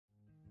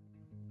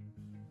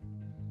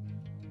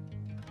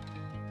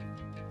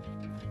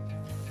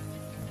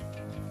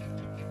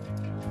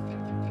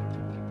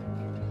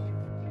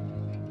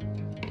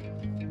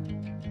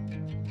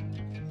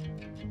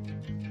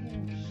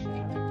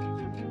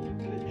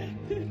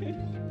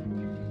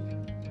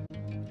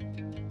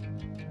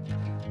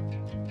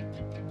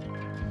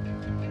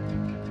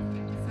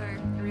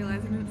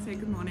say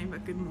good morning,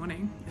 but good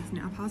morning. It's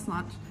now past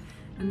lunch,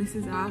 and this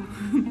is our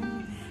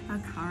our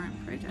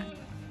current project.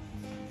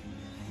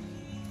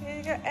 Here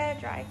you go, air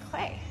dry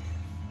clay.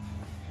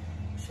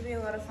 Should be a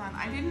lot of fun.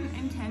 I didn't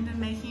intend on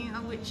making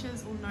a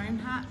witch's or gnome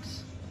hat.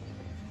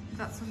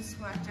 That's what it's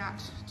worked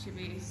out to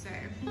be, so.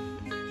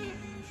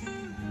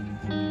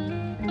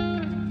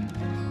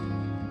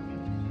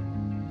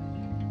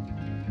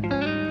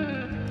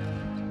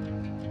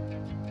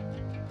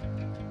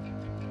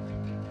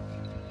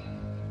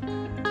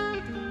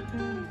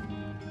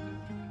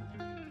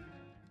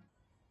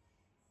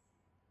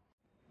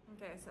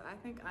 Okay, so I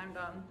think I'm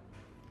done.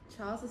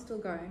 Charles is still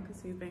going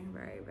because he's being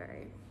very,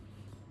 very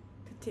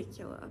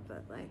particular,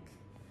 but like,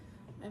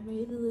 I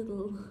made a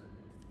little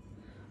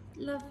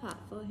love heart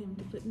for him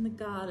to put in the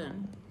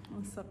garden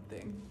or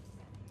something.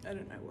 I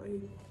don't know what he'll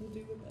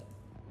do with it.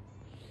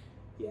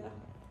 Yeah,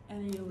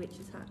 and a little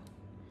witch's hat.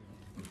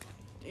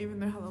 Even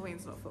though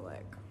Halloween's not for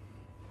like,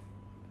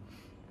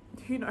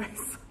 who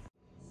knows?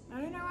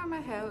 I don't know why my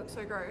hair looks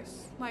so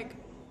gross. Like,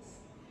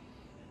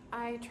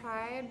 I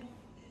tried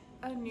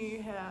a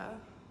new hair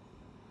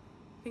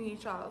thingy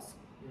Charles,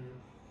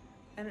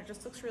 and it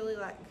just looks really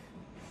like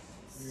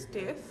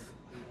stiff,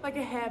 like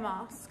a hair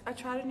mask. I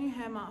tried a new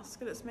hair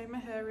mask and it's made my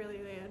hair really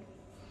weird.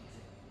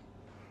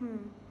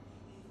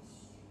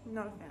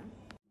 Not a fan.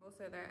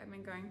 Also though, I've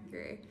been going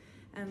through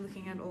and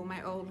looking at all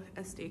my old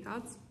SD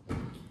cards,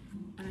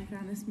 and I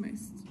found this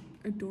most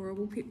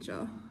adorable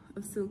picture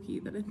of Silky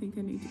that I think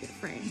I need to get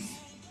framed.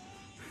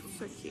 It's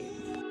so cute.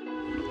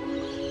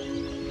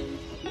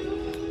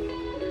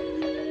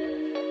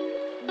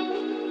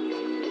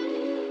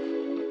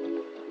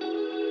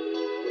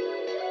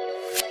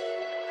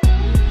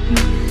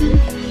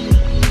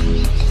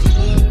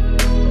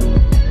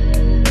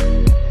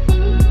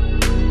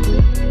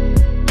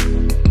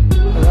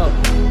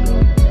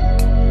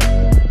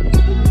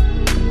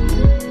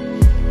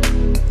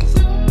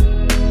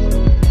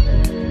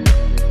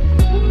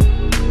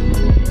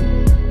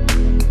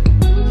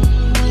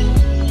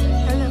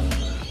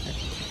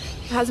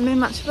 Hasn't been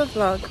much of a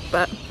vlog,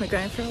 but we're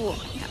going for a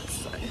walk now,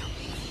 so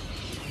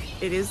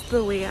it is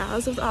the wee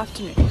hours of the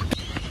afternoon.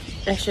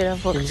 I should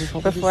have walked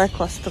before I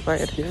crossed the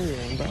road.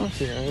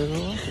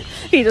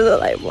 He doesn't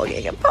like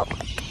walking in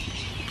public.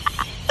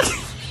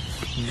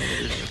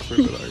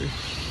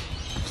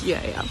 Yeah.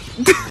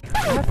 I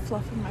have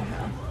fluff in my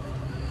hair.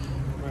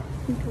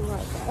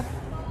 Right there.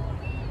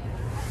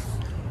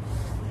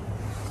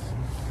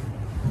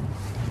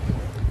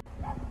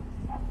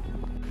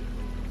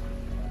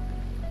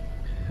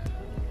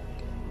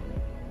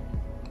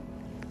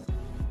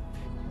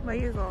 Where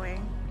are you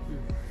going?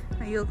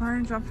 Are you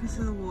going to jump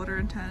into the water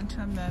and turn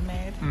into a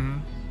mermaid?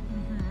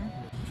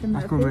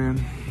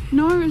 Aquaman.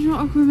 No, it's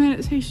not Aquaman,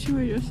 it's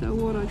H2O, just our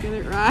water, get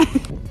it right.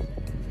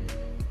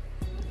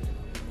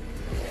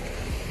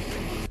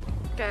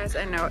 Guys,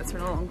 I know it's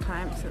been a long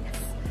time since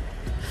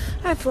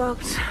I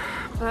vlogged,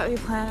 but we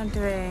plan on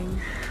doing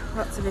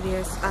lots of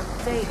videos to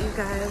update you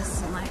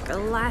guys, and like a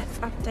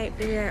life update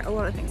video. A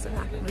lot of things have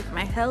happened with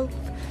my health,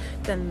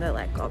 then the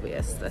like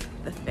obvious, the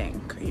thing,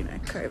 you know,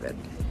 COVID.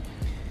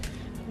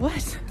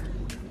 What?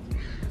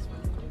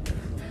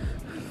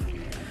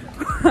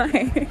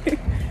 Why?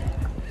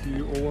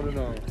 You all want to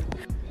know?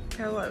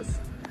 Tell us.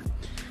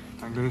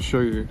 I'm going to show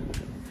you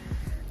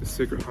the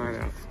secret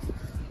hideout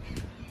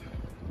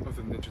of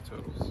the Ninja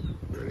Turtles.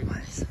 Ready?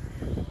 What?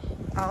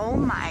 Oh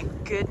my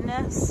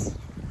goodness.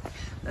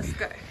 Let's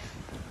go.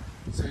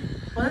 See?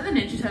 What are the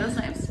Ninja Turtles'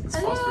 names? It's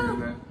phosphor in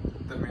there.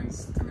 That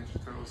means the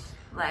Ninja Turtles.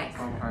 Like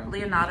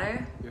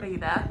Leonardo? Yep. Are you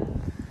there?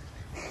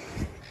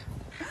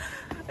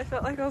 I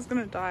felt like I was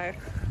gonna die.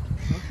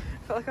 Huh?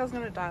 I felt like I was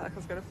gonna die, like I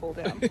was gonna fall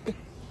down.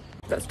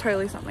 That's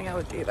totally something I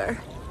would do though.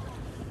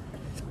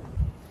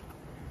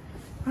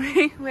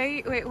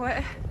 Wait,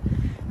 what?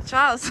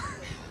 Charles.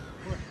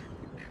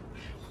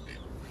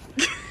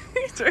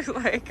 I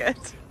don't like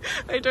it.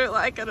 I don't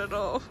like it at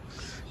all.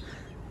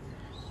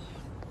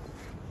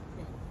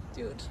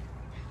 Dude,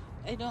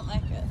 I don't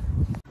like it.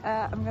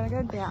 I'm gonna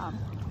go down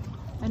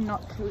and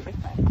not to it.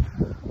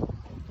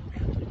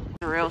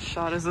 A real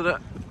shot, isn't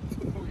it?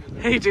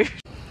 Hey dude.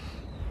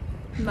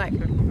 Like,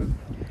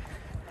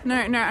 no,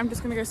 I'm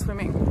just gonna go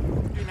swimming,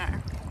 you know.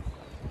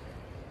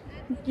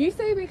 You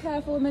say be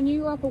careful and then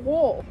you go up a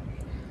wall.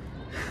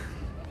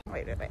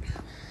 Wait.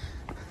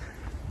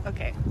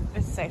 Okay,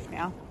 it's safe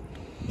now.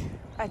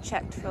 I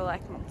checked for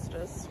like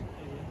monsters.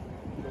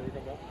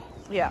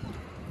 Yeah.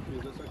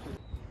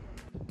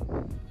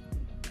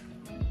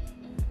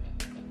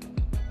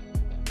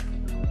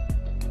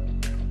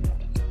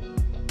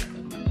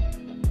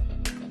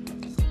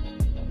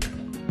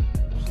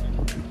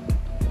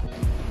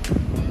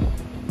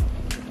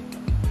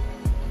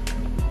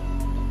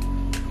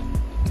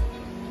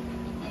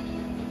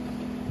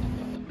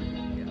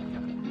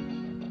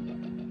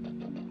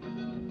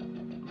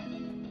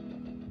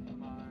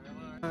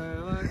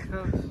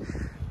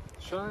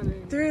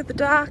 Shining through the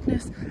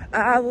darkness,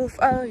 I will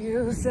follow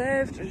you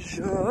safe to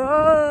shore.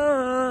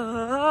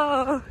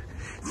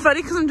 It's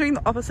funny because I'm doing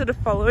the opposite of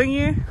following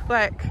you.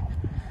 Like,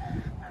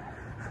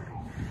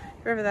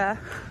 You're over there.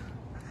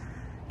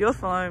 You're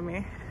following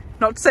me.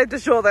 Not safe to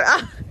shore though.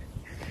 Ah!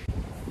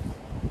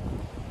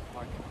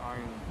 Like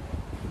iron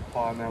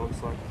bar now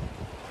looks like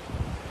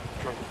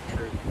trunk of a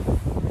tree.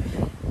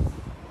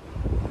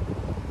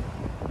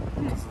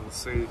 Because of the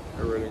sea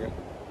eroding it.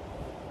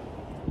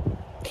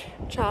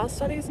 Charles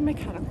studies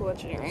mechanical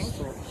engineering.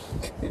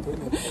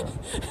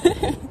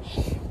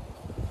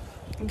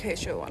 In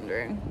case you're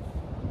wondering.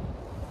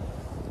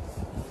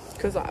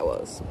 Because I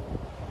was.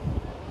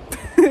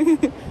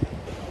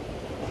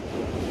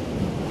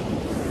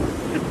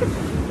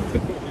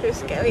 It's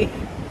scary.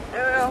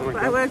 Oh,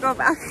 I want to go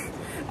back.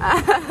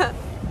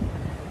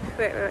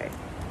 Wait.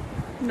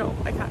 No,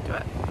 I can't do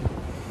it.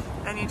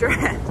 I need your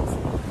hands.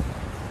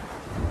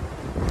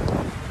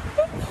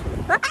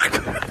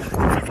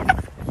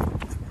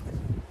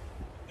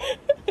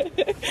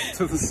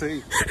 To the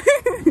sea.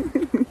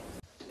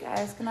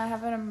 Guys, can I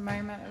have a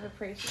moment of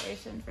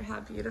appreciation for how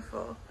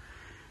beautiful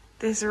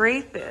this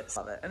wreath is?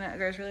 Love it, and it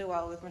goes really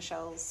well with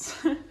Michelle's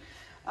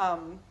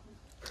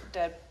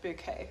dead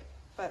bouquet,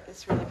 but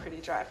it's really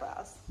pretty dried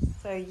flowers,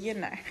 so you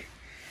know.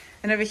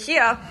 And over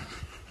here,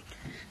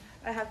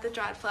 I have the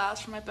dried flowers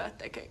from my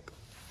birthday cake.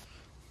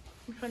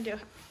 Which one do you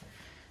have?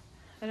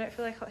 I don't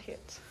feel like hot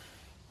hits.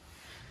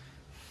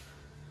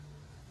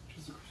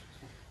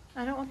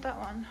 I don't want that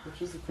one.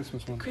 Which is the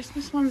Christmas one?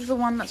 Christmas one's the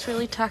one that's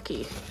really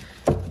tacky.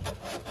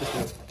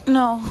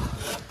 No.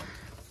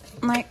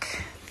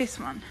 Like this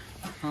one.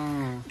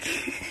 Oh.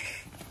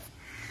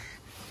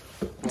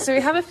 So we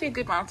have a few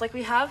good ones. Like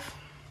we have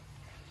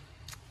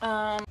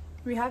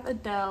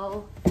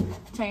Adele,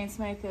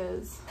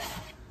 Chainsmokers,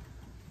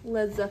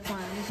 Led Zeppelin,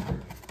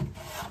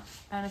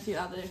 and a few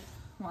other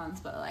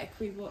ones, but like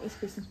we bought this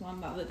Christmas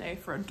one the other day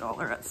for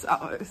 $1 at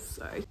Salvo's,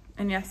 so.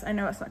 And yes, I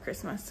know it's not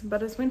Christmas,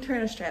 but it's winter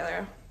in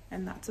Australia,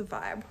 and that's a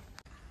vibe.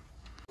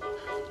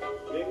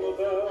 Jingle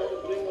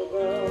bells, jingle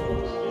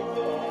bells.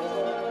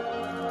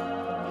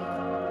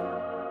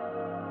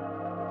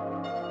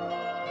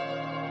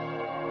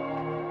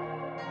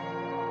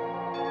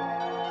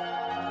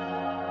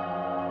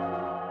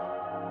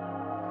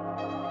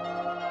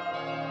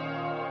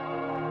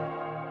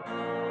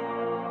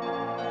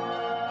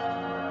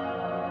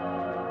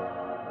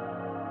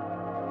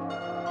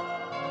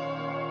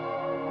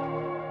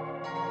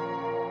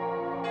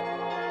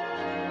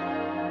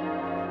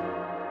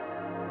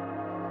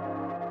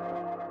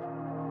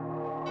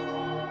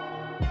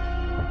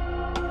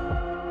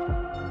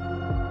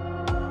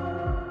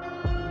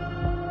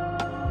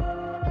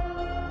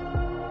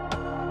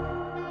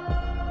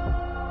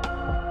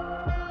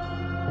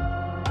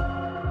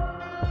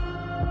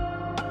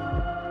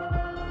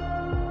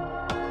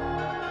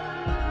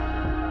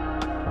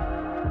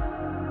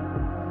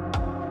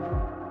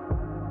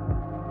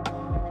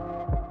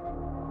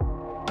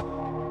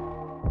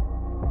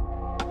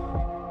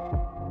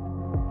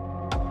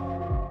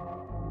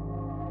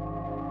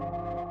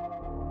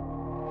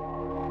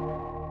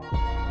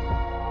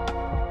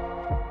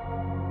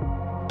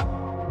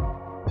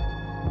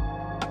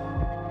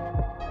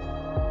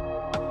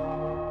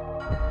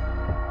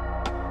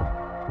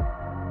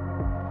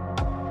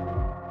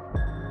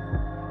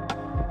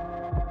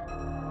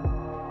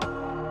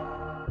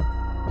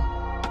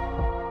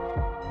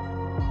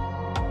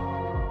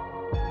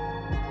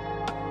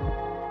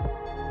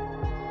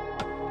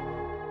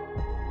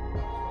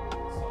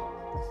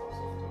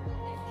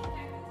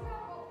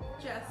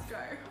 Just go.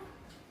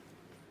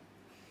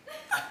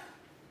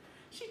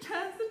 She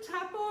turns the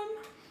tap on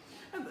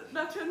and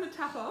now turn the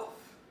tap off.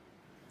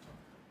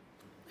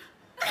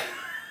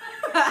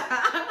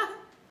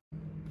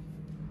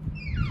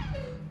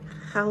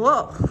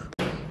 Hello.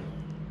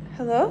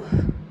 Hello?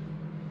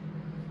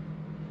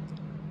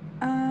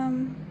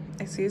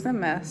 Excuse the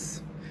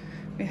mess.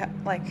 We have,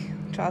 like,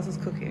 Charles is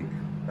cooking,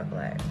 but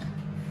like,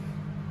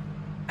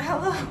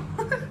 hello.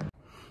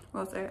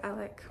 Also, I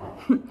like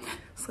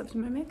slipped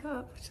in my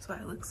makeup, which is why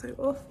I look so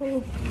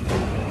awful.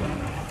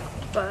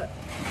 But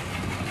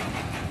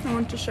I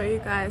want to show you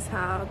guys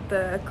how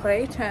the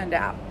clay turned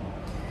out.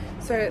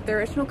 So the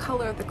original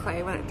color of the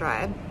clay when it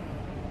dried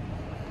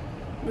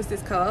was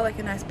this color, like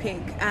a nice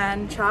pink.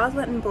 And Charles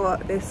went and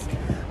bought this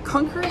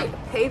concrete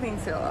paving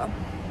sealer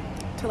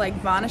to like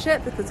varnish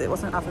it because it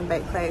wasn't oven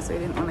baked clay, so he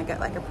didn't want to get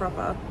like a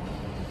proper,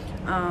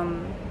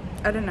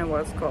 I don't know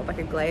what it's called, like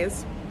a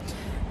glaze.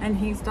 And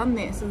he's done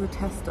this as a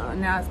tester, and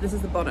now this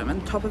is the bottom,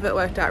 and the top of it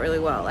worked out really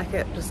well. Like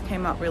it just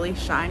came up really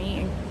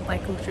shiny and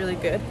like looked really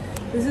good.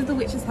 This is the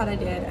witch's hat I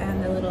did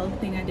and the little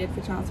thing I did for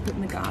Charles to put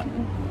in the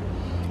garden.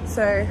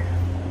 So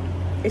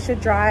it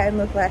should dry and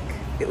look like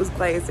it was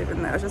glazed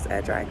even though it was just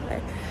air dry clay.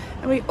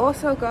 And we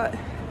also got,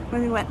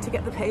 when we went to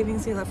get the paving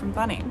sealer from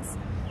Bunnings,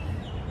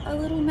 a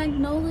little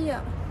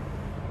magnolia.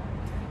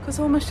 Because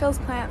all Michelle's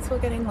plants were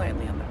getting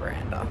lonely on the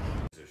veranda.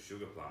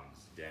 Sugar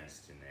plums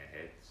danced in their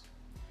heads.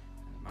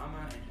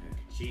 Mama in her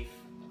kerchief,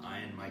 I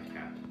in my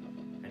cap,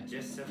 had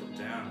just settled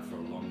down for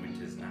a long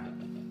winter's nap.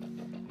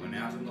 Went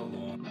out on the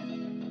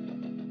lawn.